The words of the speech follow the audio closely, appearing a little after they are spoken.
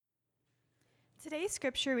Today's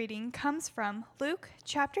scripture reading comes from Luke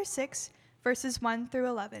chapter 6, verses 1 through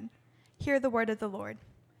 11. Hear the word of the Lord.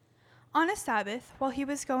 On a Sabbath, while he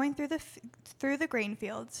was going through the grain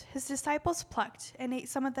fields, his disciples plucked and ate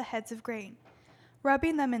some of the heads of grain,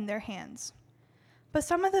 rubbing them in their hands. But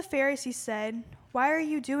some of the Pharisees said, "Why are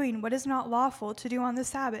you doing what is not lawful to do on the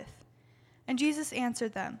Sabbath?" And Jesus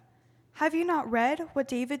answered them, "Have you not read what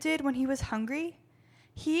David did when he was hungry?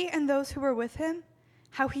 He and those who were with him,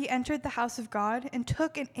 how he entered the house of God and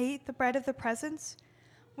took and ate the bread of the presence,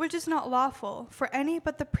 which is not lawful for any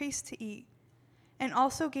but the priest to eat, and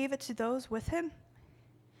also gave it to those with him?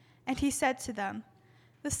 And he said to them,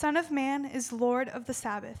 'The Son of Man is Lord of the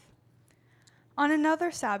Sabbath.' On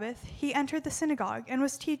another Sabbath, he entered the synagogue and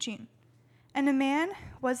was teaching, and a man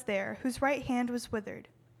was there whose right hand was withered.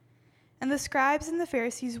 And the scribes and the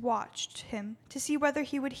Pharisees watched him to see whether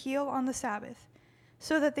he would heal on the Sabbath,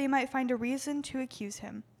 so that they might find a reason to accuse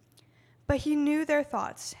him. But he knew their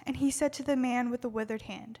thoughts, and he said to the man with the withered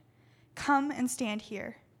hand, 'Come and stand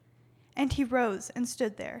here.' And he rose and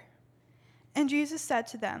stood there. And Jesus said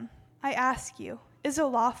to them, 'I ask you, is it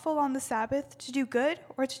lawful on the Sabbath to do good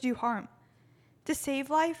or to do harm, to save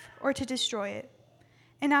life or to destroy it?'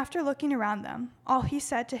 And after looking around them, all he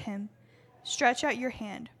said to him, 'Stretch out your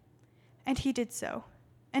hand.' And he did so,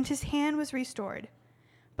 and his hand was restored.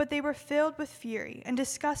 But they were filled with fury and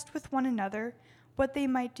discussed with one another what they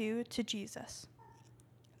might do to Jesus."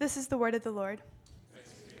 This is the word of the Lord.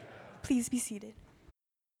 Please be seated.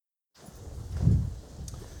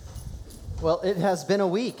 Well, it has been a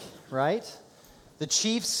week, right? The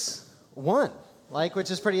Chiefs won, which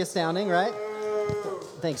is pretty astounding, right?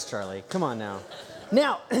 Thanks, Charlie. Come on now.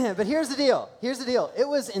 Now, but here's the deal. It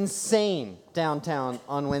was insane downtown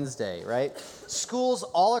on Wednesday, right? Schools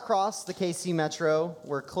all across the KC Metro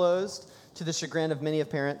were closed to the chagrin of many of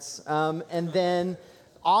parents. And then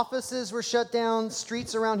offices were shut down.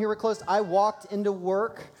 Streets around here were closed. I walked into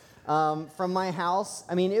work from my house.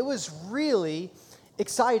 I mean, it was really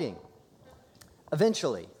exciting.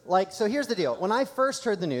 Eventually. So here's the deal. When I first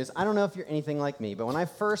heard the news, I don't know if you're anything like me, but when I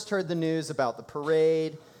first heard the news about the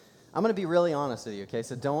parade, I'm going to be really honest with you, okay?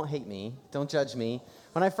 So don't hate me. Don't judge me.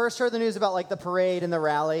 When I first heard the news about, the parade and the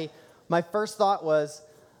rally, my first thought was,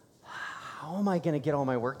 how am I going to get all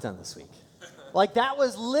my work done this week? That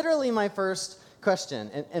was literally my first question.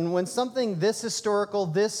 And when something this historical,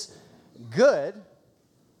 this good,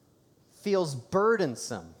 feels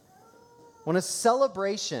burdensome, when a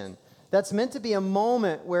celebration that's meant to be a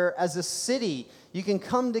moment where, as a city, you can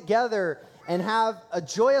come together and have a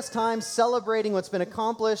joyous time celebrating what's been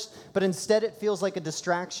accomplished, but instead it feels like a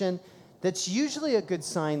distraction, that's usually a good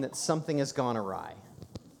sign that something has gone awry.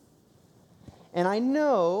 And I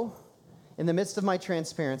know, in the midst of my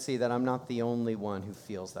transparency, that I'm not the only one who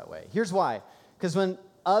feels that way. Here's why. Because when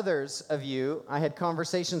others of you, I had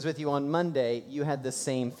conversations with you on Monday, you had the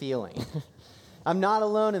same feeling. I'm not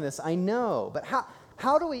alone in this, I know. But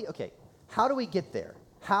how do we get there?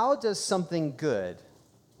 How does something good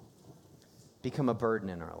become a burden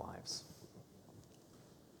in our lives?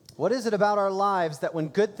 What is it about our lives that when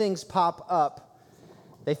good things pop up,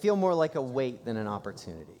 they feel more like a weight than an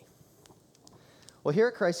opportunity? Well, here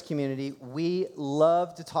at Christ Community, we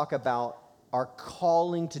love to talk about our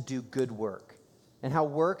calling to do good work and how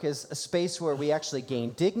work is a space where we actually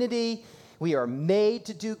gain dignity. We are made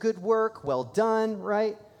to do good work. Well done,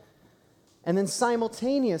 right? And then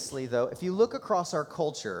simultaneously, though, if you look across our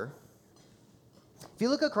culture,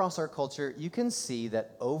 you can see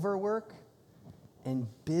that overwork and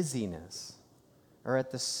busyness are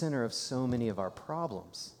at the center of so many of our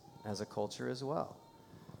problems as a culture as well.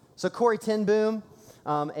 So Corrie ten Boom,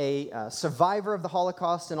 a survivor of the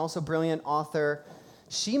Holocaust and also brilliant author,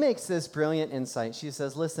 she makes this brilliant insight. She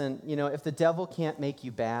says, listen, if the devil can't make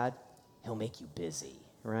you bad, he'll make you busy,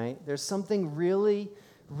 right? There's something really,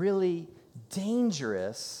 really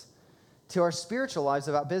dangerous to our spiritual lives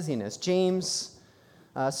about busyness. James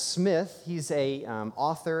Smith, he's a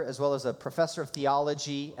author as well as a professor of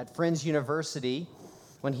theology at Friends University.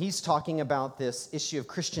 When he's talking about this issue of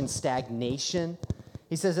Christian stagnation,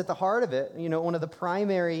 he says at the heart of it, one of the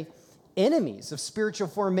primary enemies of spiritual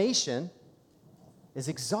formation is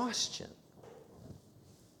exhaustion.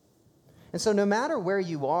 And so no matter where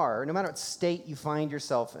you are, no matter what state you find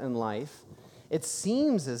yourself in life, it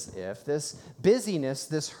seems as if this busyness,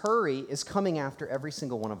 this hurry, is coming after every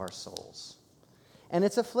single one of our souls. And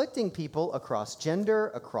it's afflicting people across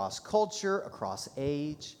gender, across culture, across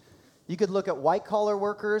age. You could look at white-collar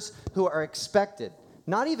workers who are expected,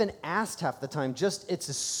 not even asked half the time, just it's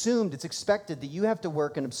assumed, it's expected that you have to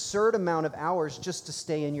work an absurd amount of hours just to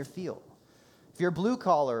stay in your field. If you're blue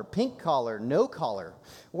collar, pink collar, no collar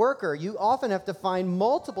worker, you often have to find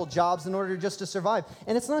multiple jobs in order just to survive.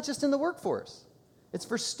 And it's not just in the workforce. It's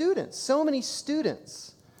for students. So many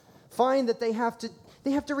students find that they have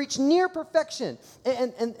to reach near perfection.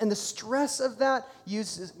 And the stress of that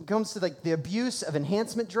comes to like the abuse of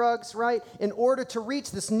enhancement drugs, right? In order to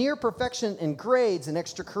reach this near perfection in grades and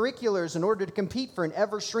extracurriculars, in order to compete for an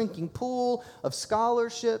ever-shrinking pool of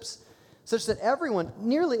scholarships, such that everyone,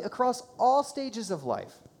 nearly across all stages of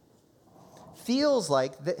life, feels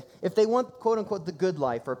like that if they want, quote unquote, the good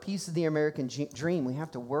life or a piece of the American dream, we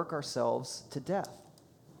have to work ourselves to death.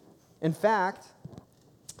 In fact,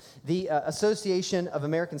 the Association of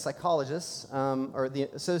American Psychologists, or the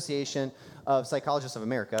Association of Psychologists of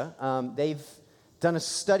America, they've done a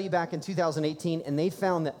study back in 2018, and they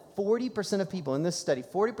found that 40% of people in this study,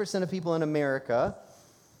 40% of people in America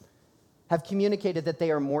have communicated that they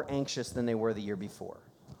are more anxious than they were the year before.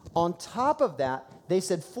 On top of that, they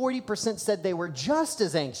said 40% said they were just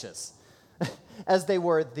as anxious as they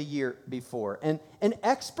were the year before. And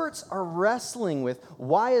experts are wrestling with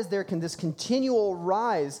why is there this continual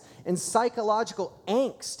rise in psychological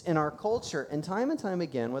angst in our culture. And time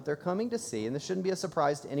again, what they're coming to see, and this shouldn't be a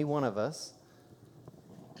surprise to any one of us,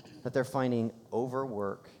 that they're finding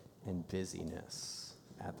overwork and busyness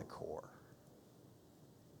at the core.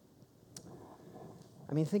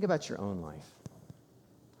 I mean, think about your own life.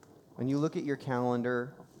 When you look at your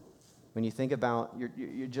calendar, when you think about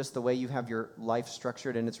your just the way you have your life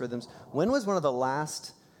structured and its rhythms, when was one of the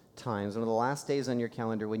last times, one of the last days on your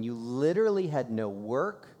calendar when you literally had no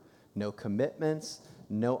work, no commitments,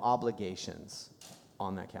 no obligations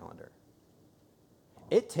on that calendar?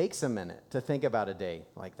 It takes a minute to think about a day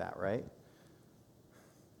like that, right?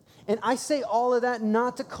 And I say all of that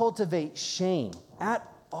not to cultivate shame at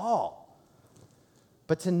all,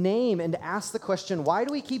 but to name and to ask the question, why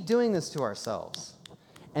do we keep doing this to ourselves?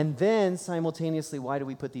 And then, simultaneously, why do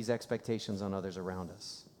we put these expectations on others around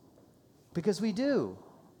us? Because we do.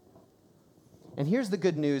 And here's the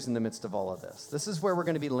good news in the midst of all of this. This is where we're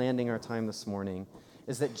going to be landing our time this morning,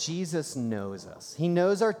 is that Jesus knows us. He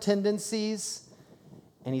knows our tendencies,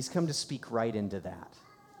 and he's come to speak right into that.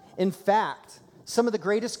 In fact, some of the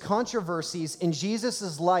greatest controversies in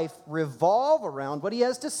Jesus' life revolve around what he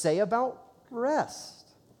has to say about rest.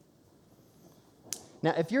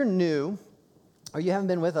 Now, if you're new, or you haven't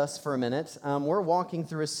been with us for a minute, we're walking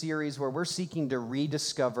through a series where we're seeking to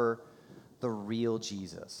rediscover the real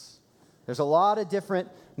Jesus. There's a lot of different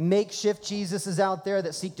makeshift Jesuses out there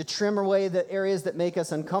that seek to trim away the areas that make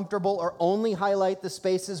us uncomfortable or only highlight the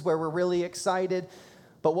spaces where we're really excited.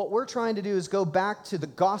 But what we're trying to do is go back to the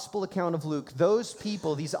gospel account of Luke, those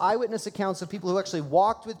people, these eyewitness accounts of people who actually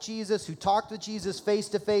walked with Jesus, who talked with Jesus face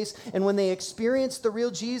to face, and when they experienced the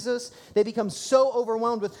real Jesus, they become so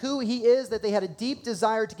overwhelmed with who he is that they had a deep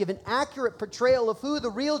desire to give an accurate portrayal of who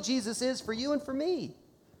the real Jesus is for you and for me.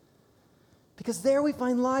 Because there we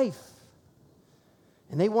find life.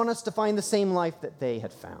 And they want us to find the same life that they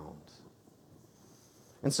had found.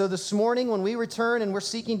 And so this morning, when we return and we're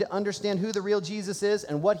seeking to understand who the real Jesus is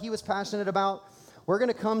and what he was passionate about, we're going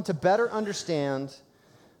to come to better understand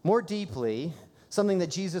more deeply something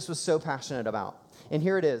that Jesus was so passionate about. And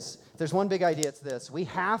here it is. If there's one big idea, it's this. We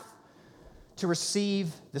have to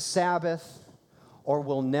receive the Sabbath or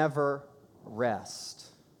we'll never rest.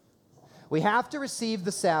 We have to receive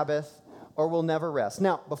the Sabbath or we'll never rest.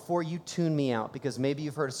 Now, before you tune me out, because maybe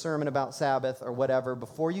you've heard a sermon about Sabbath or whatever,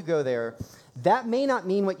 before you go there, that may not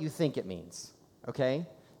mean what you think it means, okay?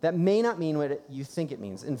 That may not mean what you think it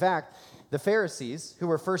means. In fact, the Pharisees, who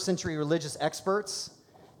were first century religious experts,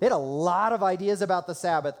 they had a lot of ideas about the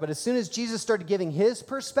Sabbath, but as soon as Jesus started giving his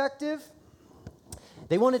perspective,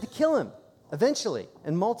 they wanted to kill him. Eventually,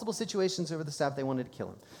 in multiple situations over the Sabbath, they wanted to kill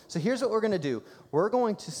him. So here's what we're going to do. We're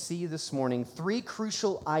going to see this morning 3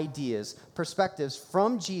 crucial ideas, perspectives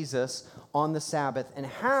from Jesus on the Sabbath and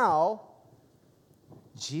how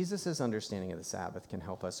Jesus' understanding of the Sabbath can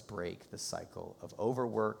help us break the cycle of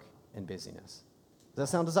overwork and busyness. Does that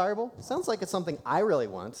sound desirable? Sounds like it's something I really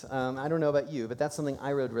want. I don't know about you, but that's something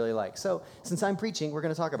I would really like. So since I'm preaching, we're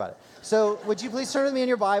going to talk about it. So would you please turn with me in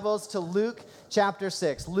your Bibles to Luke chapter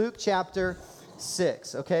 6. Luke chapter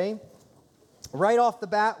 6, okay? Right off the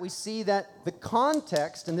bat, we see that the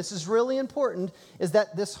context, and this is really important, is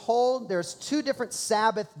that there's 2 different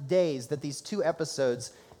Sabbath days that these 2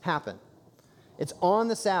 episodes happen. It's on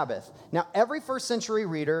the Sabbath. Now, every first century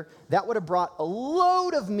reader, that would have brought a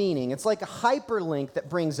load of meaning. It's like a hyperlink that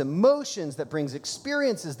brings emotions, that brings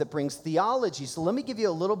experiences, that brings theology. So let me give you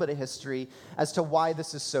a little bit of history as to why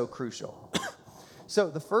this is so crucial. So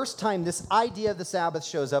the first time this idea of the Sabbath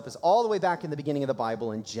shows up is all the way back in the beginning of the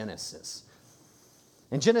Bible in Genesis.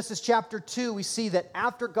 In Genesis chapter 2, we see that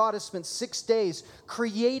after God has spent 6 days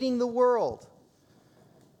creating the world,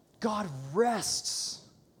 God rests.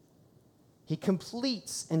 He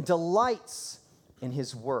completes and delights in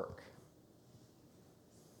his work.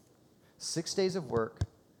 6 days of work,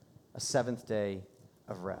 a seventh day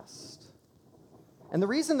of rest. And the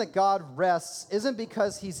reason that God rests isn't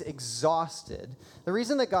because he's exhausted. The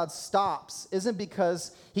reason that God stops isn't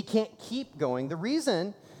because he can't keep going. The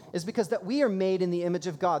reason is because that we are made in the image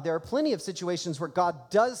of God. There are plenty of situations where God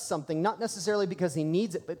does something, not necessarily because he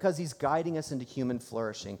needs it, but because he's guiding us into human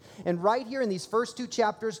flourishing. And right here in these first 2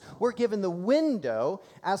 chapters, we're given the window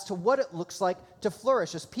as to what it looks like to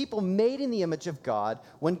flourish. As people made in the image of God,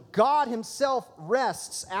 when God himself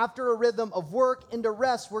rests after a rhythm of work into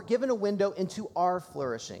rest, we're given a window into our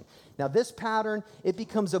flourishing. Now, this pattern, it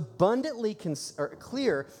becomes abundantly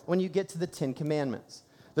clear when you get to the 10 Commandments.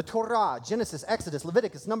 The Torah, Genesis, Exodus,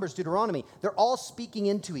 Leviticus, Numbers, Deuteronomy, they're all speaking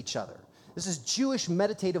into each other. This is Jewish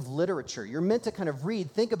meditative literature. You're meant to kind of read,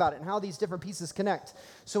 think about it, and how these different pieces connect.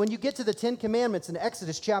 So when you get to the 10 Commandments in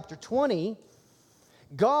Exodus chapter 20,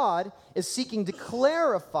 God is seeking to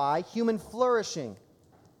clarify human flourishing.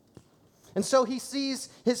 And so he sees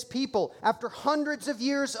his people, after hundreds of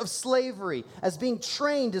years of slavery, as being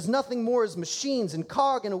trained as nothing more as machines and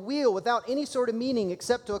cog and a wheel without any sort of meaning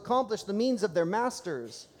except to accomplish the means of their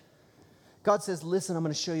masters. God says, listen, I'm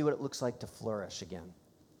going to show you what it looks like to flourish again.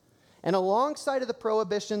 And alongside of the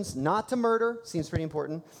prohibitions, not to murder, seems pretty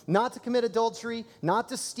important, not to commit adultery, not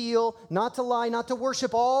to steal, not to lie, not to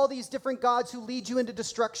worship all these different gods who lead you into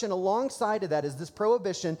destruction, alongside of that is this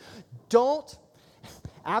prohibition,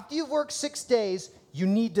 after you've worked 6 days, you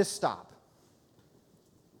need to stop.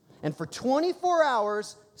 And for 24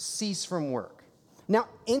 hours, cease from work. Now,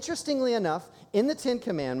 interestingly enough, in the 10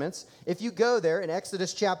 Commandments, if you go there in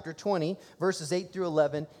Exodus chapter 20, verses 8 through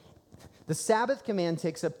 11, the Sabbath command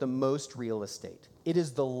takes up the most real estate. It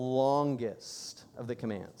is the longest of the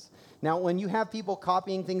commands. Now, when you have people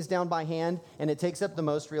copying things down by hand and it takes up the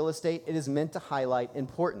most real estate, it is meant to highlight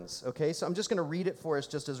importance, okay? So I'm just going to read it for us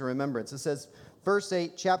just as a remembrance. It says, verse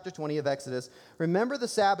 8, chapter 20 of Exodus, remember the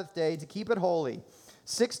Sabbath day to keep it holy.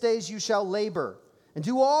 6 days you shall labor and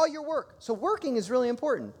do all your work. So working is really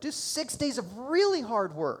important. Do 6 days of really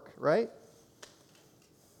hard work, right?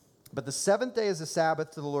 But the seventh day is a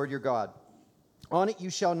Sabbath to the Lord your God. On it you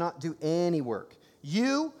shall not do any work.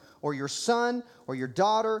 You or your son or your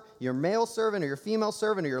daughter, your male servant or your female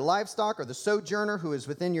servant or your livestock or the sojourner who is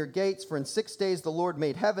within your gates. For in 6 days the Lord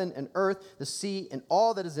made heaven and earth, the sea, and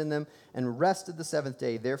all that is in them, and rested the seventh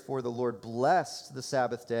day. Therefore the Lord blessed the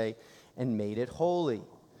Sabbath day and made it holy.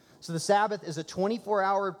 So the Sabbath is a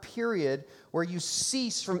 24-hour period where you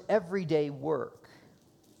cease from everyday work.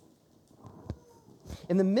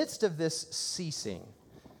 In the midst of this ceasing,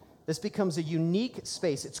 this becomes a unique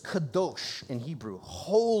space. It's kadosh in Hebrew,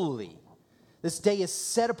 holy. This day is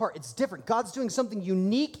set apart. It's different. God's doing something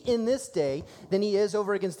unique in this day than he is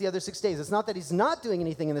over against the other 6 days. It's not that he's not doing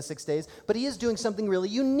anything in the 6 days, but he is doing something really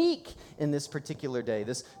unique in this particular day,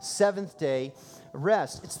 this seventh day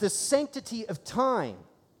rest. It's the sanctity of time,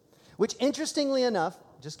 which interestingly enough,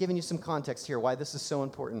 just giving you some context here why this is so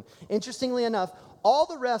important. Interestingly enough,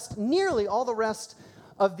 nearly all the rest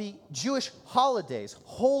of the Jewish holidays,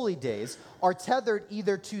 holy days, are tethered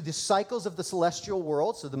either to the cycles of the celestial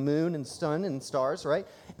world, so the moon and sun and stars, right?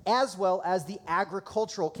 As well as the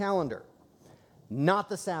agricultural calendar, not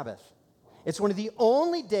the Sabbath. It's one of the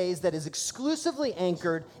only days that is exclusively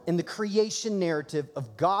anchored in the creation narrative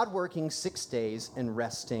of God working 6 days and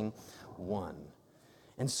resting 1.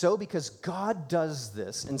 And so because God does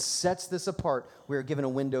this and sets this apart, we are given a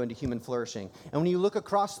window into human flourishing. And when you look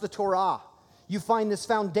across the Torah, you find this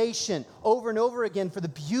foundation over and over again for the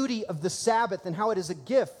beauty of the Sabbath and how it is a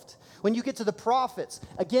gift. When you get to the prophets,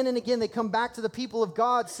 again and again, they come back to the people of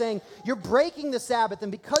God saying, you're breaking the Sabbath,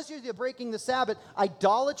 and because you're breaking the Sabbath,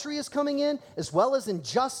 idolatry is coming in, as well as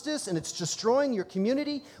injustice, and it's destroying your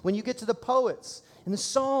community. When you get to the poets and the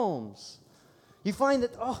Psalms, you find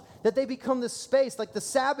that they become this space, like the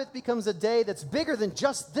Sabbath becomes a day that's bigger than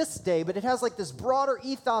just this day, but it has like this broader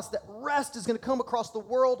ethos that rest is going to come across the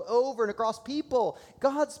world over and across people,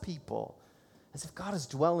 God's people, as if God is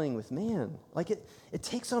dwelling with man. Like it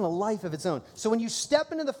takes on a life of its own. So when you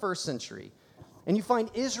step into the first century and you find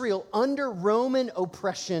Israel under Roman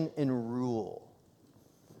oppression and rule,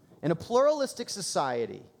 in a pluralistic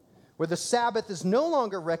society where the Sabbath is no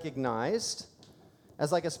longer recognized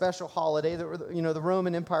as like a special holiday, the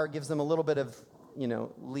Roman Empire gives them a little bit of,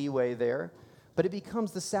 leeway there. But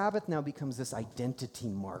the Sabbath now becomes this identity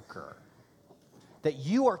marker. that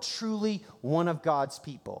you are truly one of God's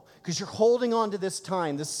people. Because you're holding on to this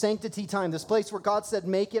time, this sanctity time, this place where God said,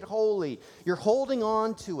 make it holy. You're holding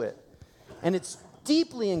on to it. And it's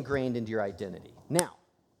deeply ingrained into your identity. Now,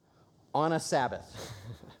 on a Sabbath,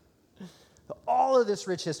 all of this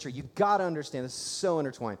rich history, you've got to understand, this is so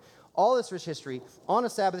intertwined. All this rich history, on a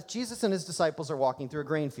Sabbath, Jesus and his disciples are walking through a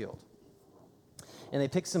grain field. And they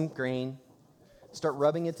pick some grain, start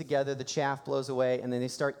rubbing it together, the chaff blows away, and then they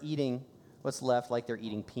start eating what's left like they're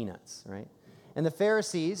eating peanuts, right? And the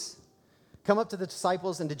Pharisees come up to the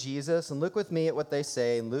disciples and to Jesus, and look with me at what they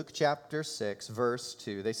say in Luke chapter 6, verse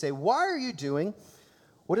 2. They say, why are you doing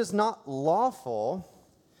what is not lawful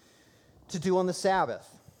to do on the Sabbath?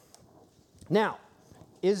 Now,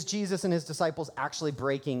 is Jesus and his disciples actually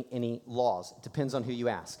breaking any laws? It depends on who you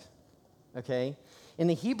ask, okay? In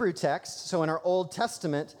the Hebrew text, so in our Old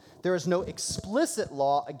Testament, there is no explicit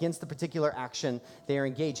law against the particular action they are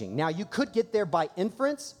engaging. Now, you could get there by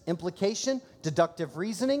inference, implication, deductive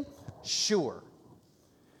reasoning, sure.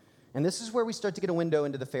 And this is where we start to get a window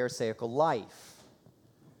into the Pharisaical life.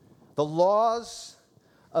 The laws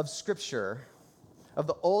of Scripture of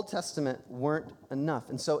the Old Testament weren't enough.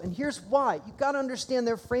 And here's why. You've got to understand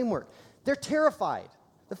their framework. They're terrified.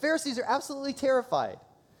 The Pharisees are absolutely terrified.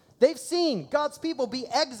 They've seen God's people be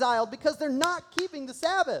exiled because they're not keeping the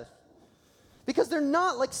Sabbath, because they're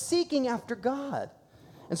not seeking after God.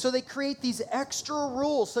 And so they create these extra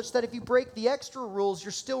rules such that if you break the extra rules,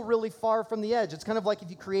 you're still really far from the edge. It's kind of like if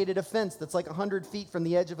you created a fence that's 100 feet from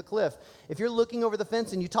the edge of a cliff. If you're looking over the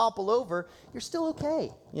fence and you topple over, you're still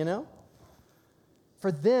okay, you know?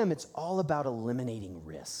 For them, it's all about eliminating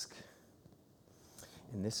risk.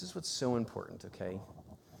 And this is what's so important, okay?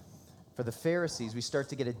 For the Pharisees, we start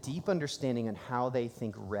to get a deep understanding on how they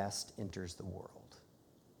think rest enters the world.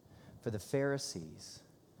 For the Pharisees,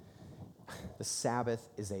 the Sabbath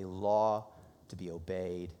is a law to be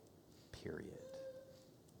obeyed, period.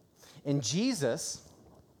 And Jesus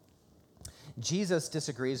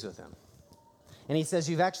disagrees with them. And he says,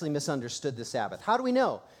 you've actually misunderstood the Sabbath. How do we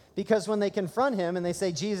know? Because when they confront him and they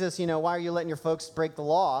say, Jesus, why are you letting your folks break the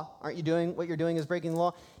law? Aren't you doing what you're doing is breaking the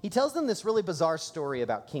law? He tells them this really bizarre story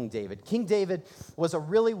about King David. King David was a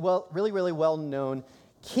really well-known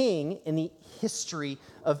king in the history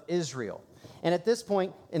of Israel. And at this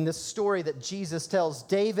point in this story that Jesus tells,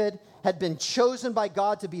 David had been chosen by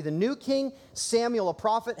God to be the new king. Samuel, a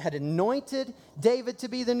prophet, had anointed David to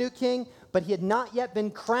be the new king, but he had not yet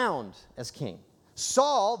been crowned as king.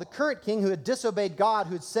 Saul, the current king who had disobeyed God,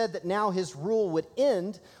 who had said that now his rule would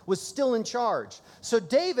end, was still in charge. So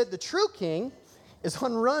David, the true king, is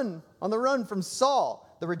on the run from Saul,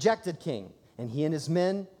 the rejected king. And he and his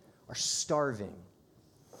men are starving.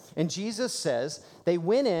 And Jesus says they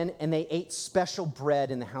went in and they ate special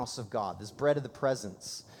bread in the house of God, this bread of the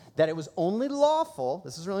presence, that it was only lawful,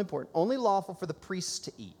 this is really important, only lawful for the priests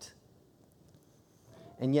to eat.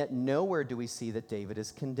 And yet nowhere do we see that David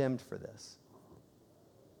is condemned for this.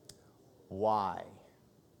 Why?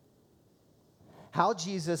 How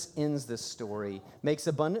Jesus ends this story makes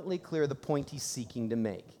abundantly clear the point he's seeking to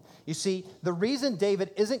make. You see, the reason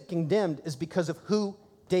David isn't condemned is because of who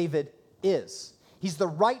David is. He's the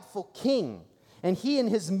rightful king, and he and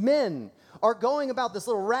his men are going about this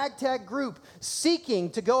little ragtag group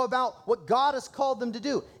seeking to go about what God has called them to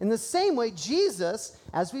do. In the same way, Jesus,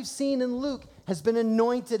 as we've seen in Luke, has been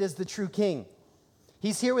anointed as the true king.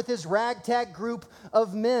 He's here with his ragtag group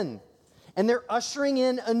of men, and they're ushering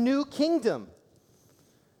in a new kingdom.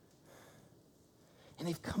 And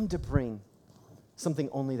they've come to bring something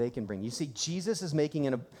only they can bring. You see, Jesus is making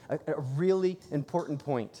a really important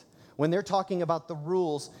point. When they're talking about the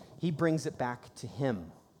rules, he brings it back to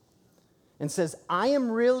him and says, I am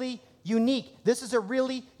really unique. This is a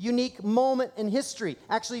really unique moment in history.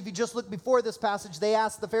 Actually, if you just look before this passage,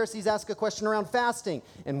 the Pharisees ask a question around fasting.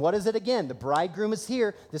 And what is it again? The bridegroom is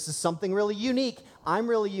here. This is something really unique. I'm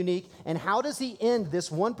really unique. And how does he end this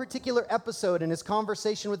one particular episode in his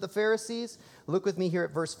conversation with the Pharisees? Look with me here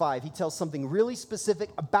at verse 5. He tells something really specific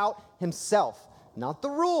about himself. Not the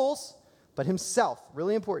rules, but himself.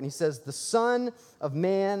 Really important. He says, the Son of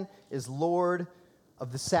Man is Lord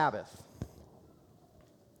of the Sabbath.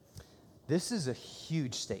 This is a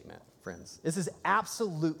huge statement, friends. This is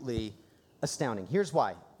absolutely astounding. Here's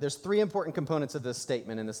why. There's three important components of this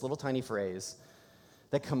statement in this little tiny phrase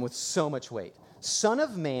that come with so much weight. Son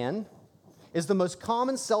of Man is the most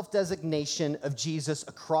common self-designation of Jesus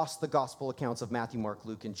across the gospel accounts of Matthew, Mark,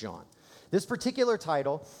 Luke, and John. This particular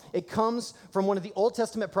title, it comes from one of the Old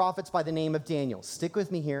Testament prophets by the name of Daniel. Stick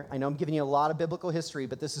with me here. I know I'm giving you a lot of biblical history,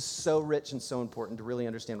 but this is so rich and so important to really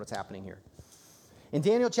understand what's happening here. In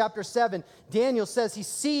Daniel chapter 7, Daniel says he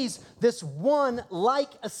sees this one like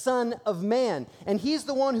a son of man. And he's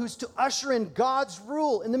the one who's to usher in God's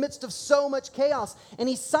rule in the midst of so much chaos. And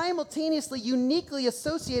he's simultaneously uniquely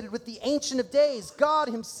associated with the Ancient of Days, God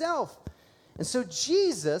himself. And so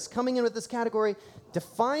Jesus, coming in with this category,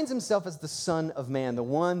 defines himself as the Son of Man, the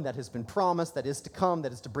one that has been promised, that is to come,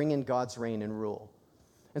 that is to bring in God's reign and rule.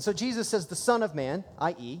 And so Jesus says the Son of Man,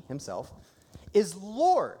 i.e. himself, is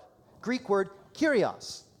Lord. Greek word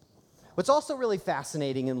Kyrios. What's also really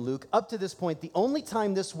fascinating in Luke, up to this point, the only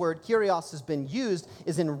time this word Kyrios has been used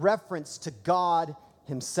is in reference to God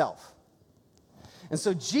himself. And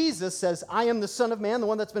so Jesus says, I am the Son of Man, the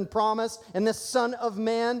one that's been promised, and this Son of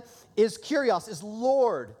Man is Kyrios, is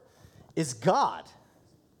Lord, is God.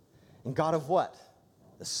 And God of what?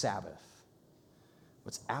 The Sabbath.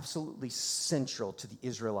 What's absolutely central to the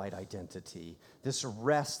Israelite identity, this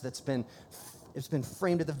rest that's been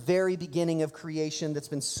framed at the very beginning of creation, that's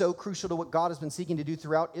been so crucial to what God has been seeking to do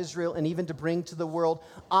throughout Israel and even to bring to the world.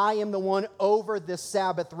 I am the one over this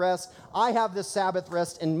Sabbath rest. I have this Sabbath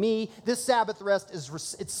rest in me. This Sabbath rest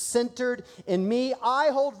it's centered in me. I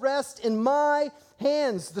hold rest in my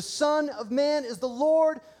hands. The Son of Man is the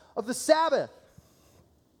Lord of the Sabbath.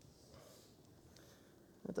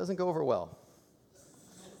 That doesn't go over well.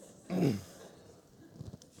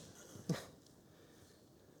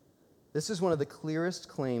 This is one of the clearest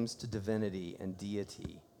claims to divinity and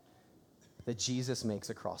deity that Jesus makes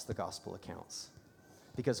across the gospel accounts,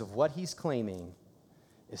 because of what he's claiming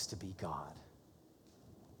is to be God.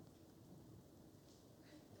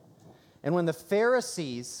 And when the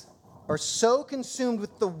Pharisees are so consumed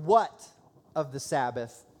with the what of the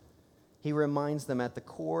Sabbath, he reminds them at the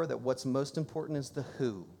core that what's most important is the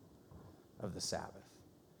who of the Sabbath.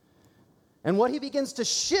 And what he begins to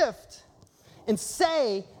shift and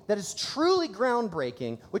say that is truly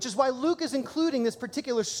groundbreaking, which is why Luke is including this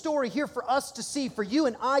particular story here for us to see, for you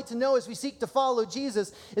and I to know as we seek to follow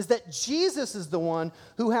Jesus, is that Jesus is the one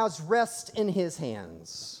who has rest in his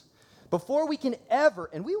hands. Before we can ever,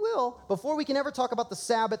 and we will, before we can ever talk about the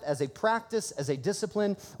Sabbath as a practice, as a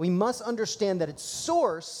discipline, we must understand that its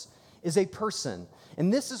source is a person.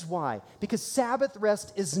 And this is why, because Sabbath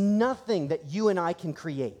rest is nothing that you and I can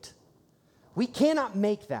create. We cannot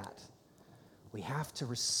make that. We have to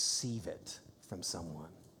receive it from someone.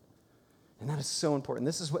 And that is so important.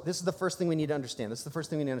 This is the first thing we need to understand. This is the first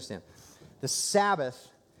thing we need to understand. The Sabbath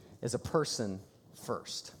is a person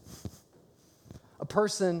first. A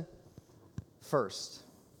person first.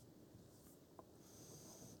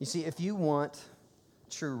 You see, if you want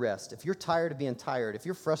true rest, if you're tired of being tired, if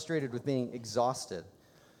you're frustrated with being exhausted,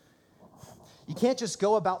 you can't just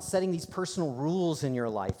go about setting these personal rules in your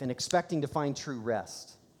life and expecting to find true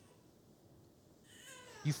rest.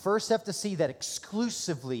 You first have to see that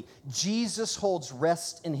exclusively Jesus holds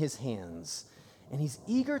rest in his hands, and he's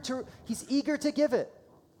eager to give it.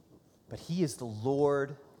 But he is the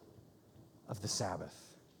Lord of the Sabbath.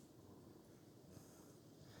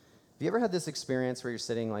 Have you ever had this experience where you're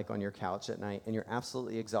sitting like on your couch at night and you're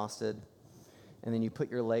absolutely exhausted, and then you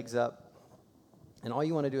put your legs up, and all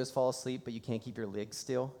you want to do is fall asleep, but you can't keep your legs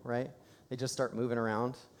still, right? They just start moving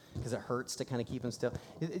around because it hurts to kind of keep them still.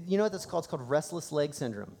 You know what that's called? It's called restless leg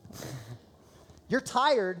syndrome. You're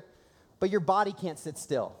tired, but your body can't sit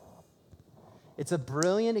still. It's a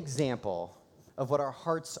brilliant example of what our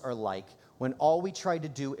hearts are like when all we try to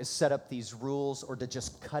do is set up these rules or to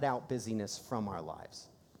just cut out busyness from our lives.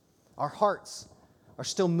 Our hearts are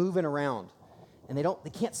still moving around, and they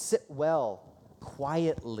can't sit well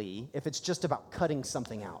quietly if it's just about cutting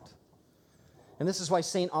something out. And this is why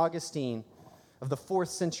St. Augustine of the 4th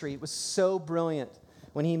century was so brilliant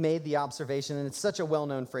when he made the observation, and it's such a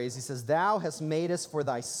well-known phrase. He says, "Thou hast made us for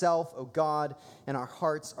thyself, O God, and our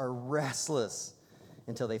hearts are restless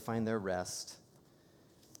until they find their rest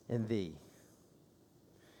in thee."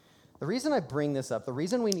 The reason I bring this up, the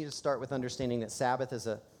reason we need to start with understanding that Sabbath is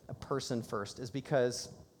a person first, is because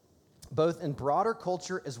both in broader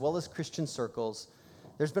culture as well as Christian circles,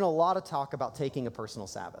 there's been a lot of talk about taking a personal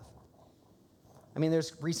Sabbath. I mean,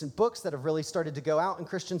 there's recent books that have really started to go out in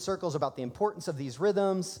Christian circles about the importance of these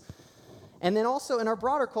rhythms. And then also in our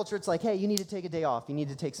broader culture, it's like, hey, you need to take a day off. You need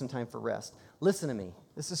to take some time for rest. Listen to me.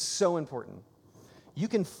 This is so important. You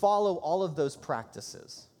can follow all of those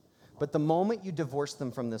practices, but the moment you divorce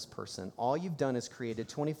them from this person, all you've done is created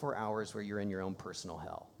 24 hours where you're in your own personal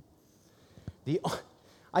hell.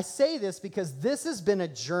 I say this because this has been a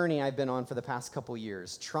journey I've been on for the past couple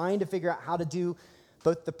years, trying to figure out how to do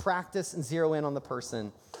both the practice and zero in on the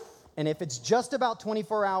person. And if it's just about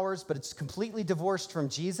 24 hours, but it's completely divorced from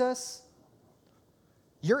Jesus,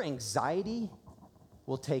 your anxiety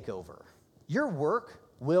will take over. your work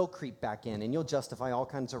will creep back in, and you'll justify all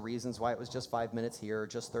kinds of reasons why it was just 5 minutes here or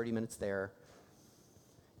just 30 minutes there.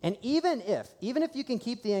 And even if you can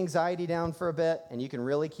keep the anxiety down for a bit and you can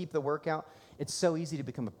really keep the workout, it's so easy to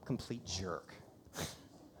become a complete jerk.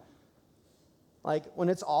 Like when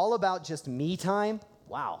it's all about just me time,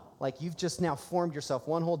 wow, like you've just now formed yourself.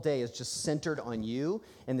 One whole day is just centered on you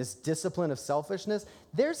and this discipline of selfishness.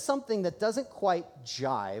 There's something that doesn't quite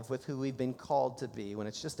jive with who we've been called to be when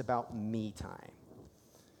it's just about me time.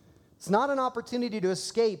 It's not an opportunity to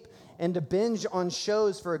escape and to binge on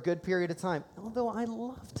shows for a good period of time, although I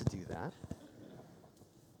love to do that.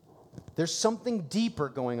 There's something deeper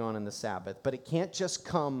going on in the Sabbath, but it can't just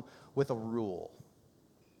come with a rule.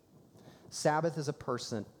 Sabbath is a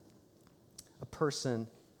person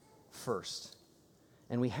first.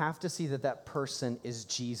 And we have to see that that person is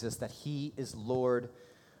Jesus, that he is Lord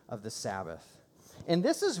of the Sabbath. And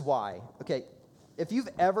this is why, okay, if you've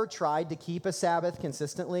ever tried to keep a Sabbath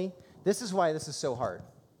consistently, this is why this is so hard.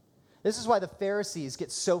 This is why the Pharisees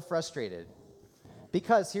get so frustrated.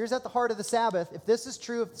 Because here's at the heart of the Sabbath, if this is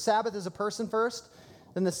true, if the Sabbath is a person first,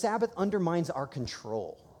 then the Sabbath undermines our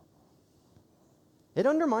control. It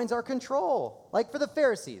undermines our control. Like for the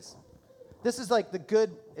Pharisees, this is like the good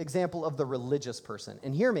example of the religious person.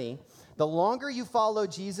 And hear me, the longer you follow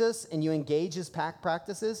Jesus and you engage his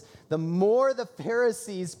practices, the more the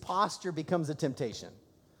Pharisees' posture becomes a temptation.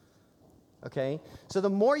 Okay? So the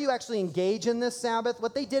more you actually engage in this Sabbath,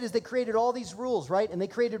 what they did is they created all these rules, right? And they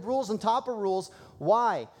created rules on top of rules.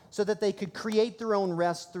 Why? So that they could create their own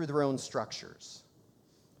rest through their own structures.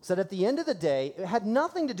 So that at the end of the day, it had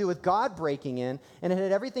nothing to do with God breaking in, and it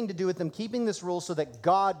had everything to do with them keeping this rule so that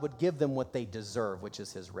God would give them what they deserve, which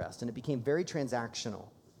is his rest. And it became very transactional.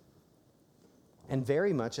 And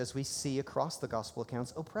very much, as we see across the gospel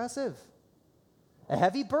accounts, oppressive. A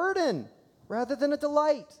heavy burden rather than a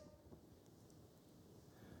delight.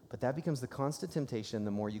 But that becomes the constant temptation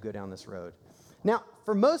the more you go down this road. Now,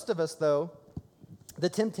 for most of us, though, the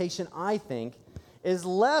temptation, I think, is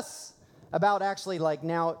less about actually like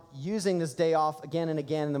now using this day off again and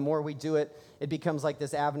again, and the more we do it, it becomes like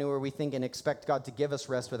this avenue where we think and expect God to give us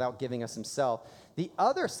rest without giving us himself. The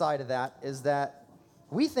other side of that is that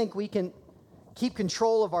we think we can keep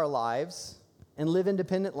control of our lives and live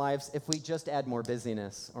independent lives if we just add more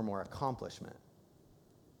busyness or more accomplishment.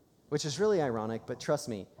 Which is really ironic, but trust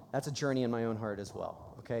me, that's a journey in my own heart as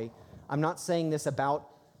well, okay? I'm not saying this about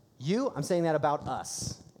you, I'm saying that about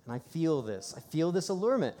us. And I feel this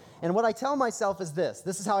allurement. And what I tell myself is this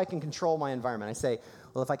is how I can control my environment. I say,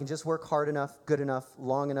 well, if I can just work hard enough, good enough,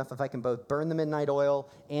 long enough, if I can both burn the midnight oil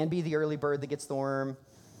and be the early bird that gets the worm,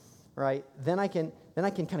 right? Then I can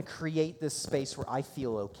kind of create this space where I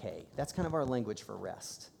feel okay. That's kind of our language for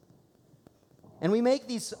rest. And we make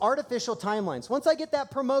these artificial timelines. Once I get that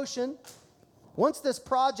promotion, once this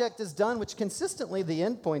project is done, which consistently the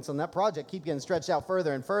endpoints on that project keep getting stretched out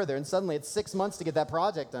further and further, and suddenly it's 6 months to get that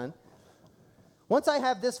project done. Once I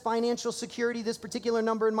have this financial security, this particular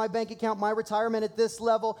number in my bank account, my retirement at this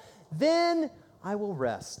level, then I will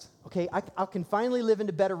rest. Okay, I can finally live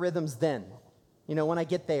into better rhythms then, when I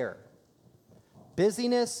get there.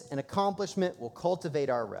 Busyness and accomplishment will cultivate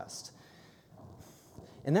our rest.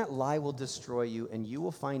 And that lie will destroy you, and you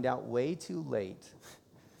will find out way too late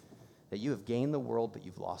that you have gained the world, but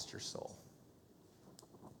you've lost your soul.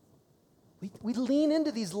 We lean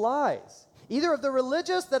into these lies. Either of the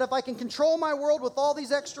religious, that if I can control my world with all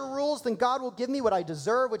these extra rules, then God will give me what I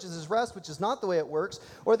deserve, which is his rest, which is not the way it works.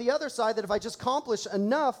 Or the other side, that if I just accomplish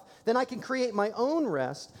enough, then I can create my own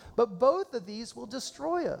rest. But both of these will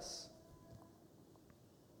destroy us.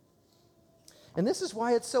 And this is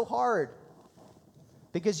why it's so hard.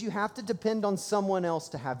 Because you have to depend on someone else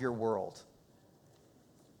to have your world.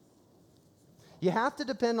 You have to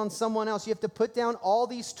depend on someone else. You have to put down all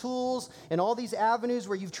these tools and all these avenues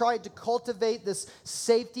where you've tried to cultivate this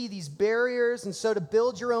safety, these barriers. And so to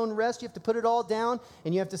build your own rest, you have to put it all down.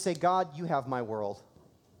 And you have to say, God, you have my world.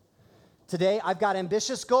 Today, I've got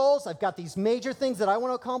ambitious goals. I've got these major things that I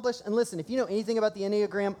want to accomplish. And listen, if you know anything about the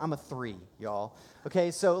Enneagram, I'm a 3, y'all.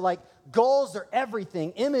 Okay, so like goals are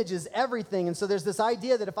everything. Image is everything. And so there's this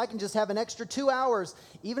idea that if I can just have an extra 2 hours,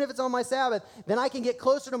 even if it's on my Sabbath, then I can get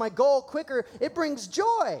closer to my goal quicker. It brings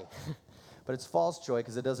joy. But it's false joy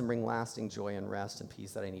because it doesn't bring lasting joy and rest and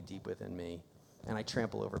peace that I need deep within me. And I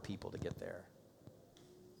trample over people to get there.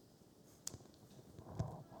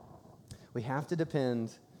 We have to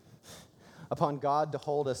depend upon God to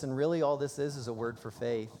hold us. And really all this is a word for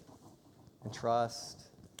faith and trust.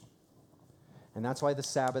 And that's why the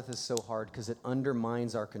Sabbath is so hard, because it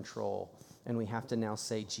undermines our control. And we have to now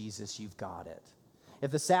say, Jesus, you've got it.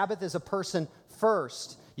 If the Sabbath is a person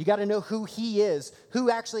first, You got to know who he is, who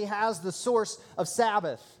actually has the source of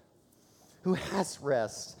Sabbath, who has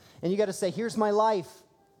rest. And you got to say, here's my life,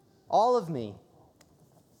 all of me.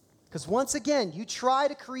 Because once again, you try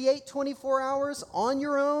to create 24 hours on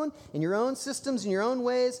your own, in your own systems, in your own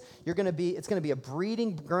ways, it's going to be a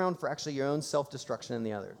breeding ground for actually your own self-destruction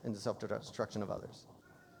and the self-destruction of others.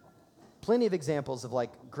 Plenty of examples of like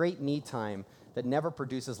great me time that never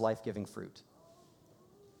produces life-giving fruit.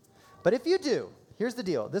 But if you do, here's the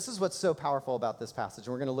deal. This is what's so powerful about this passage.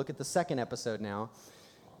 And we're going to look at the second episode now.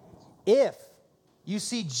 If you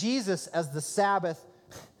see Jesus as the Sabbath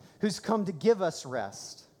who's come to give us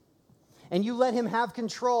rest, and you let him have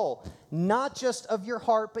control, not just of your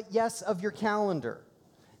heart, but yes, of your calendar,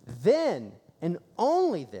 then, and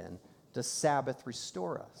only then, does Sabbath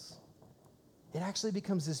restore us. It actually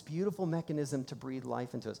becomes this beautiful mechanism to breathe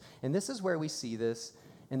life into us. And this is where we see this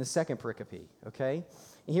in the second pericope, okay?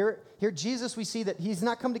 Here, Jesus, we see that he's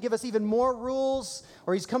not come to give us even more rules,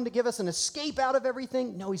 or he's come to give us an escape out of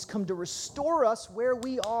everything. No, he's come to restore us where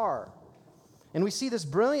we are. And we see this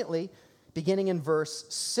brilliantly beginning in verse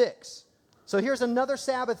 6. So here's another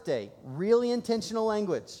Sabbath day, really intentional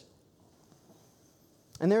language.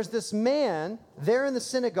 And there's this man there in the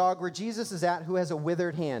synagogue where Jesus is at who has a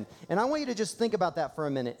withered hand. And I want you to just think about that for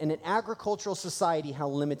a minute. In an agricultural society, how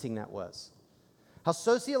limiting that was. How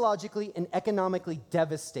sociologically and economically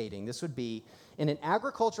devastating this would be in an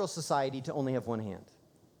agricultural society to only have one hand.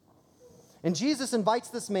 And Jesus invites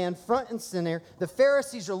this man front and center. The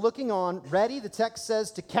Pharisees are looking on, ready, the text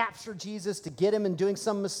says, to capture Jesus, to get him in doing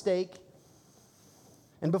some mistake.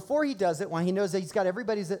 And before he does it, while he knows that he's got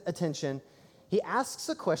everybody's attention, he asks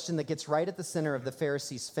a question that gets right at the center of the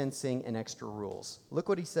Pharisees' fencing and extra rules. Look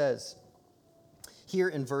what he says here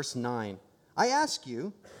in verse 9. I ask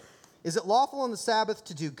you, is it lawful on the Sabbath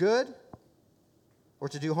to do good or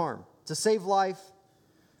to do harm? To save life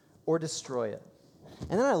or destroy it?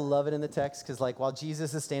 And then I love it in the text because like while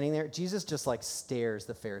Jesus is standing there, Jesus just like stares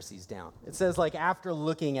the Pharisees down. It says like after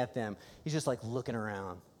looking at them, he's just like looking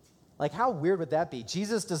around. Like, how weird would that be?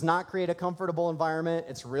 Jesus does not create a comfortable environment.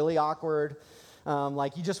 It's really awkward.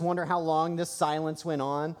 Like, you just wonder how long this silence went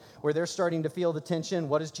on, where they're starting to feel the tension.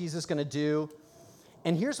 What is Jesus going to do?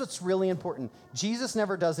 And here's what's really important. Jesus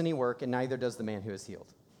never does any work, and neither does the man who is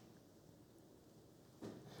healed.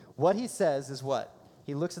 What he says is what?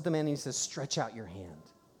 He looks at the man and he says, stretch out your hand.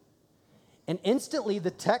 And instantly, the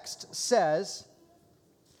text says,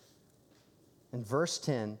 in verse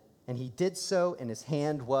 10, and he did so, and his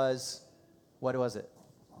hand was, what was it?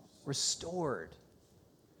 Restored.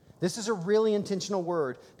 This is a really intentional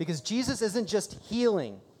word because Jesus isn't just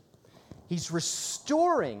healing. He's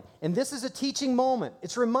restoring. And this is a teaching moment.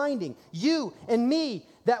 It's reminding you and me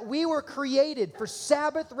that we were created for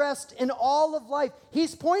Sabbath rest in all of life.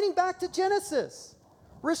 He's pointing back to Genesis.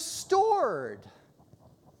 Restored.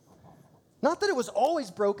 Not that it was always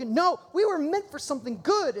broken. No, we were meant for something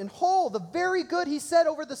good and whole. The very good, he said,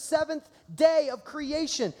 over the seventh day of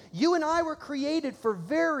creation. You and I were created for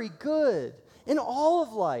very good in all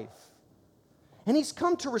of life. And he's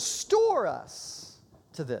come to restore us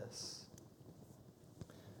to this.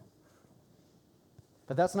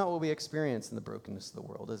 But that's not what we experience in the brokenness of the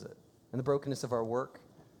world, is it? In the brokenness of our work.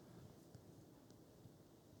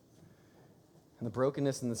 And the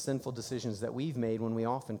brokenness and the sinful decisions that we've made when we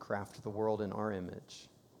often craft the world in our image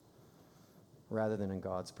rather than in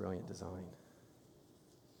God's brilliant design.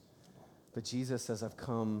 But Jesus says, I've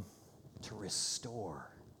come to restore.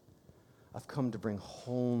 I've come to bring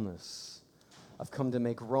wholeness. I've come to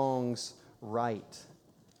make wrongs right.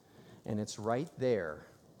 And it's right there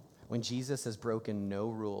when Jesus has broken no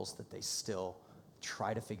rules that they still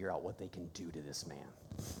try to figure out what they can do to this man.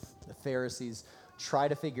 The Pharisees try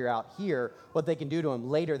to figure out here what they can do to him.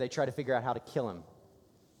 Later, they try to figure out how to kill him.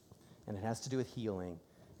 And it has to do with healing,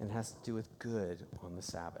 and it has to do with good on the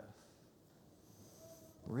Sabbath.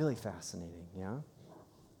 Really fascinating, yeah?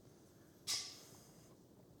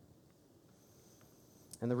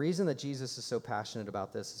 And the reason that Jesus is so passionate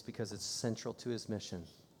about this is because it's central to his mission.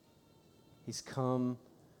 He's come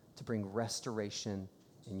to bring restoration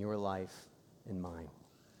in your life and mine.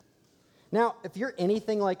 Now, if you're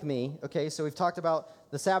anything like me, okay, so we've talked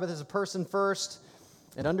about the Sabbath as a person first.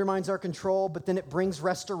 It undermines our control, but then it brings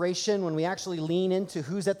restoration when we actually lean into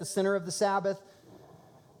who's at the center of the Sabbath.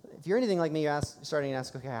 If you're anything like me, you're starting to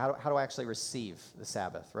ask, okay, how do I actually receive the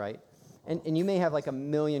Sabbath, right? And you may have like a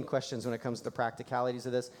million questions when it comes to the practicalities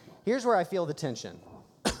of this. Here's where I feel the tension.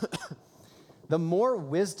 The more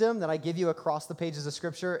wisdom that I give you across the pages of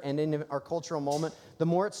Scripture and in our cultural moment, the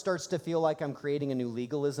more it starts to feel like I'm creating a new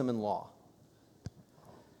legalism and law.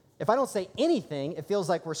 If I don't say anything, it feels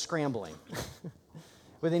like we're scrambling.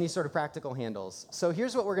 with any sort of practical handles. So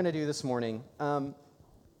here's what we're going to do this morning. I'm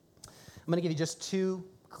going to give you just two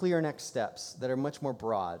clear next steps that are much more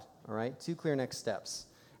broad, all right? Two clear next steps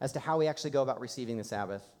as to how we actually go about receiving the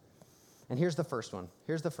Sabbath. And here's the first one.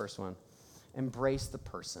 Embrace the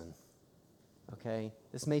person, okay?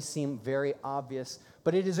 This may seem very obvious,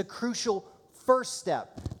 but it is a crucial first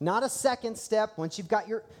step, not a second step once you've got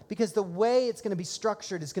because the way it's going to be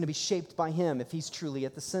structured is going to be shaped by him if he's truly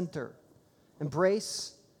at the center.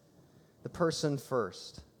 Embrace the person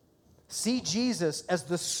first. See Jesus as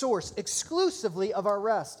the source exclusively of our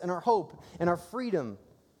rest and our hope and our freedom.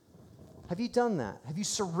 Have you done that? Have you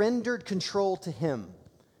surrendered control to him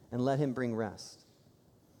and let him bring rest?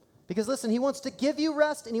 Because listen, he wants to give you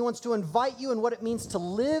rest, and he wants to invite you in what it means to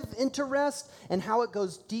live into rest and how it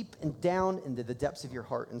goes deep and down into the depths of your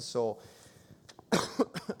heart and soul.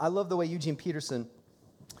 I love the way Eugene Peterson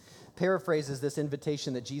paraphrases this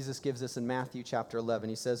invitation that Jesus gives us in Matthew chapter 11.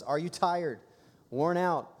 He says, "Are you tired, worn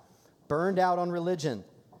out, burned out on religion?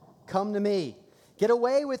 Come to me. Get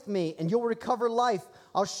away with me, and you'll recover life.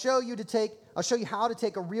 I'll show you how to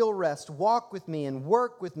take a real rest. Walk with me and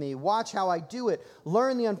work with me. Watch how I do it.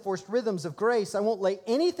 Learn the unforced rhythms of grace. I won't lay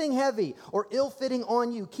anything heavy or ill-fitting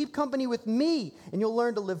on you. Keep company with me, and you'll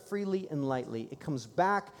learn to live freely and lightly." It comes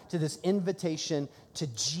back to this invitation to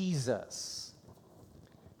Jesus.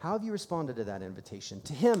 How have you responded to that invitation?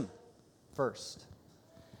 To him first.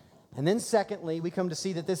 And then secondly, we come to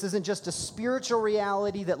see that this isn't just a spiritual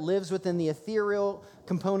reality that lives within the ethereal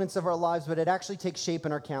components of our lives, but it actually takes shape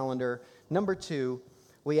in our calendar. Number two,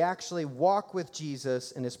 we actually walk with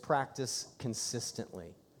Jesus in his practice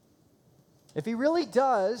consistently. If he really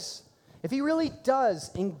does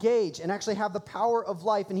engage and actually have the power of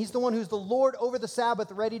life, and he's the one who's the Lord over the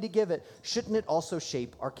Sabbath, ready to give it, shouldn't it also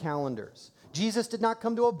shape our calendars? Jesus did not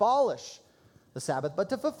come to abolish the Sabbath, but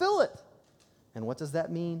to fulfill it. And what does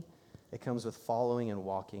that mean? It comes with following and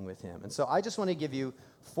walking with him. And so I just want to give you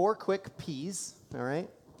 4 quick P's, all right?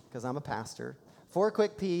 Because I'm a pastor. 4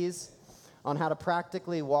 quick P's on how to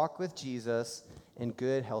practically walk with Jesus in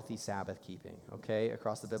good, healthy Sabbath keeping, okay,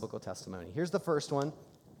 across the biblical testimony. Here's the first one.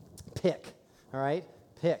 Pick, all right?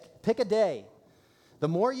 Pick a day. The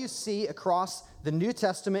more you see across the New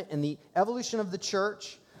Testament and the evolution of the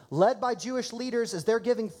church, led by Jewish leaders as they're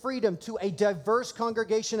giving freedom to a diverse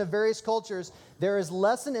congregation of various cultures, there is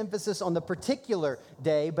less an emphasis on the particular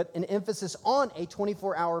day, but an emphasis on a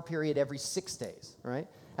 24-hour period every 6 days, right?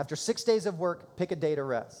 After 6 days of work, pick a day to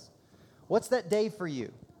rest. What's that day for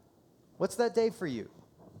you? What's that day for you?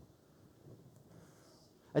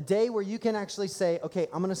 A day where you can actually say, okay,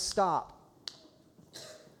 I'm going to stop.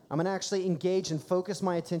 I'm going to actually engage and focus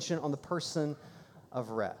my attention on the person of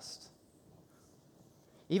rest.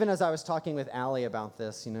 Even as I was talking with Allie about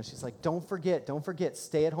this, she's like, don't forget,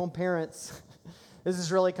 stay-at-home parents. This is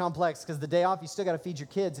really complex because the day off, you still got to feed your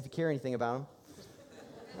kids if you care anything about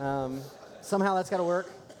them. Somehow that's got to work.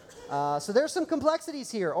 So there's some complexities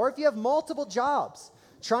here. Or if you have multiple jobs,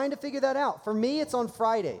 trying to figure that out. For me, it's on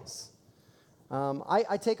Fridays.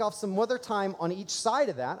 I take off some other time on each side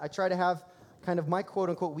of that. I try to have kind of my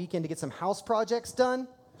quote-unquote weekend to get some house projects done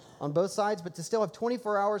on both sides, but to still have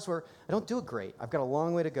 24 hours where I don't do it great. I've got a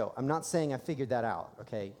long way to go. I'm not saying I figured that out,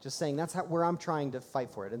 okay? Just saying that's where I'm trying to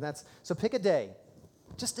fight for it. And so pick a day,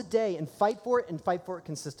 just a day, and fight for it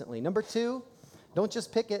consistently. Number 2, don't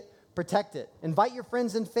just pick it, protect it. Invite your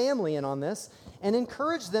friends and family in on this and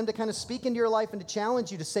encourage them to kind of speak into your life and to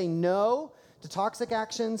challenge you to say no to toxic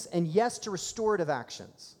actions and yes to restorative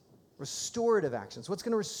actions. Restorative actions. What's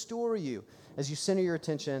going to restore you as you center your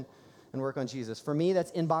attention and work on Jesus? For me,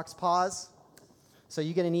 that's inbox pause. So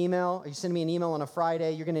you get an email, or you send me an email on a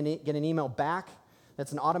Friday, you're going to get an email back.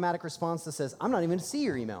 That's an automatic response that says, I'm not even going to see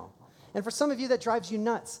your email. And for some of you, that drives you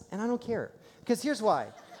nuts, and I don't care. Because here's why.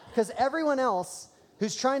 Because everyone else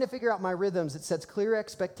who's trying to figure out my rhythms, it sets clear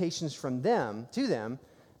expectations from them, to them,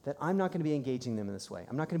 that I'm not going to be engaging them in this way.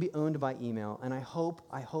 I'm not going to be owned by email, and I hope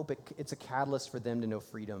it's a catalyst for them to know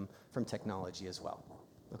freedom from technology as well.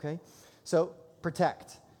 Okay? So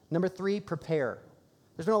protect. Number 3, prepare.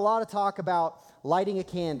 There's been a lot of talk about lighting a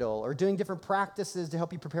candle or doing different practices to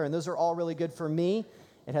help you prepare, and those are all really good. For me,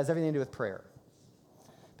 it has everything to do with prayer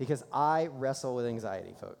because I wrestle with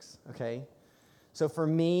anxiety, folks, okay? So for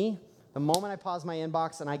me, the moment I pause my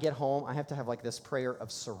inbox and I get home, I have to have like this prayer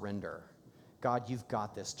of surrender. God, you've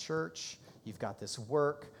got this church, you've got this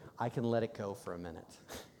work, I can let it go for a minute.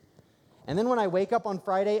 And then when I wake up on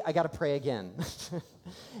Friday, I got to pray again.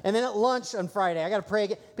 And then at lunch on Friday, I got to pray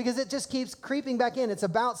again because it just keeps creeping back in. It's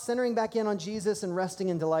about centering back in on Jesus and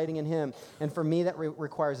resting and delighting in him. And for me, that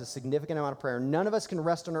requires a significant amount of prayer. None of us can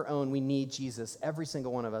rest on our own. We need Jesus, every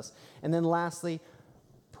single one of us. And then lastly,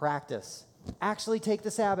 practice. Actually take the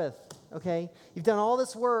Sabbath, okay? You've done all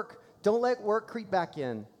this work. Don't let work creep back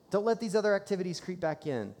in. Don't let these other activities creep back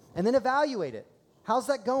in. And then evaluate it. How's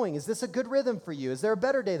that going? Is this a good rhythm for you? Is there a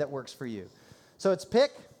better day that works for you? So it's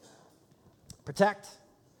pick, protect,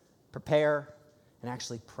 prepare, and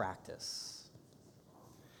actually practice.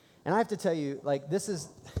 And I have to tell you, like, this is,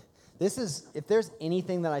 if there's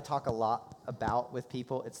anything that I talk a lot about with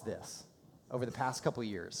people, it's this. Over the past couple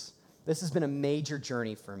years, this has been a major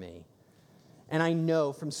journey for me. And I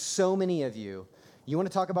know from so many of you, you want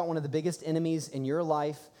to talk about one of the biggest enemies in your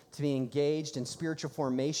life to be engaged in spiritual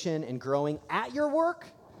formation and growing at your work,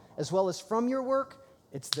 as well as from your work,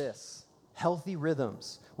 it's this: healthy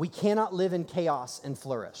rhythms. We cannot live in chaos and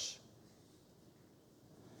flourish.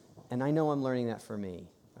 And I know I'm learning that for me,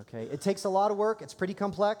 okay? It takes a lot of work. It's pretty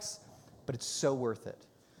complex, but it's so worth it.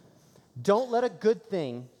 Don't let a good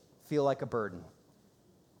thing feel like a burden.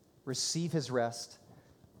 Receive his rest.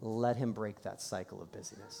 Let him break that cycle of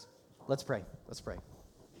busyness. Let's pray. Let's pray.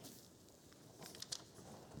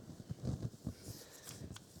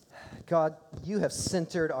 God, you have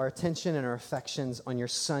centered our attention and our affections on your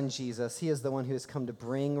Son, Jesus. He is the one who has come to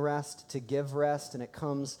bring rest, to give rest, and it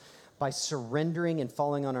comes by surrendering and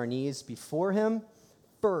falling on our knees before him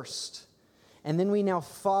first. And then we now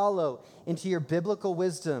follow into your biblical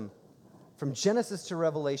wisdom from Genesis to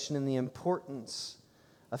Revelation in the importance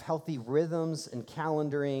of healthy rhythms and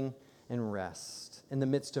calendaring and rest in the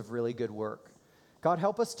midst of really good work. God,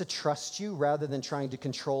 help us to trust you rather than trying to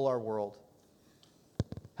control our world.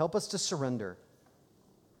 Help us to surrender.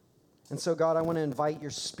 And so, God, I want to invite your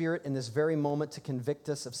Spirit in this very moment to convict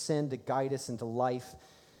us of sin, to guide us into life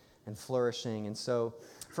and flourishing. And so,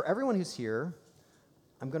 for everyone who's here,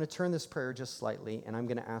 I'm going to turn this prayer just slightly, and I'm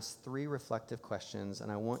going to ask 3 reflective questions,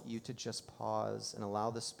 and I want you to just pause and allow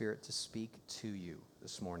the Spirit to speak to you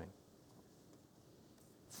this morning.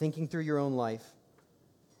 Thinking through your own life.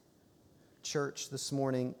 Church, this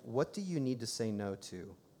morning, what do you need to say no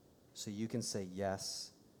to so you can say yes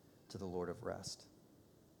to the Lord of rest?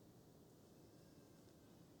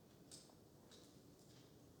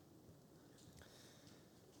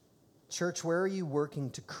 Church, where are you working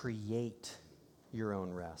to create your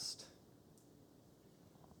own rest?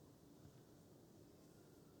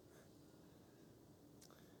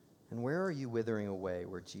 And where are you withering away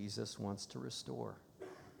where Jesus wants to restore?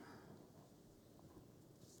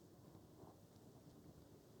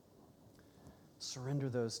 Surrender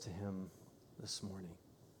those to him this morning.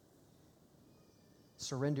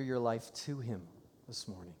 Surrender your life to him this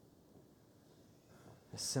morning.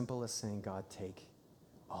 As simple as saying, God, take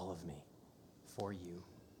all of me for you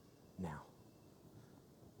now.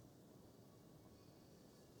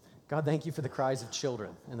 God, thank you for the cries of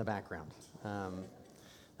children in the background.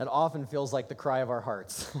 That often feels like the cry of our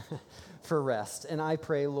hearts for rest. And I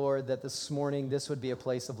pray, Lord, that this morning this would be a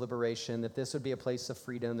place of liberation, that this would be a place of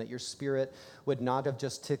freedom, that your Spirit would not have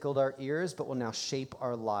just tickled our ears, but will now shape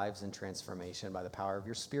our lives in transformation by the power of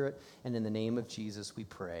your Spirit. And in the name of Jesus, we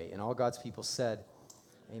pray. And all God's people said,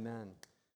 amen.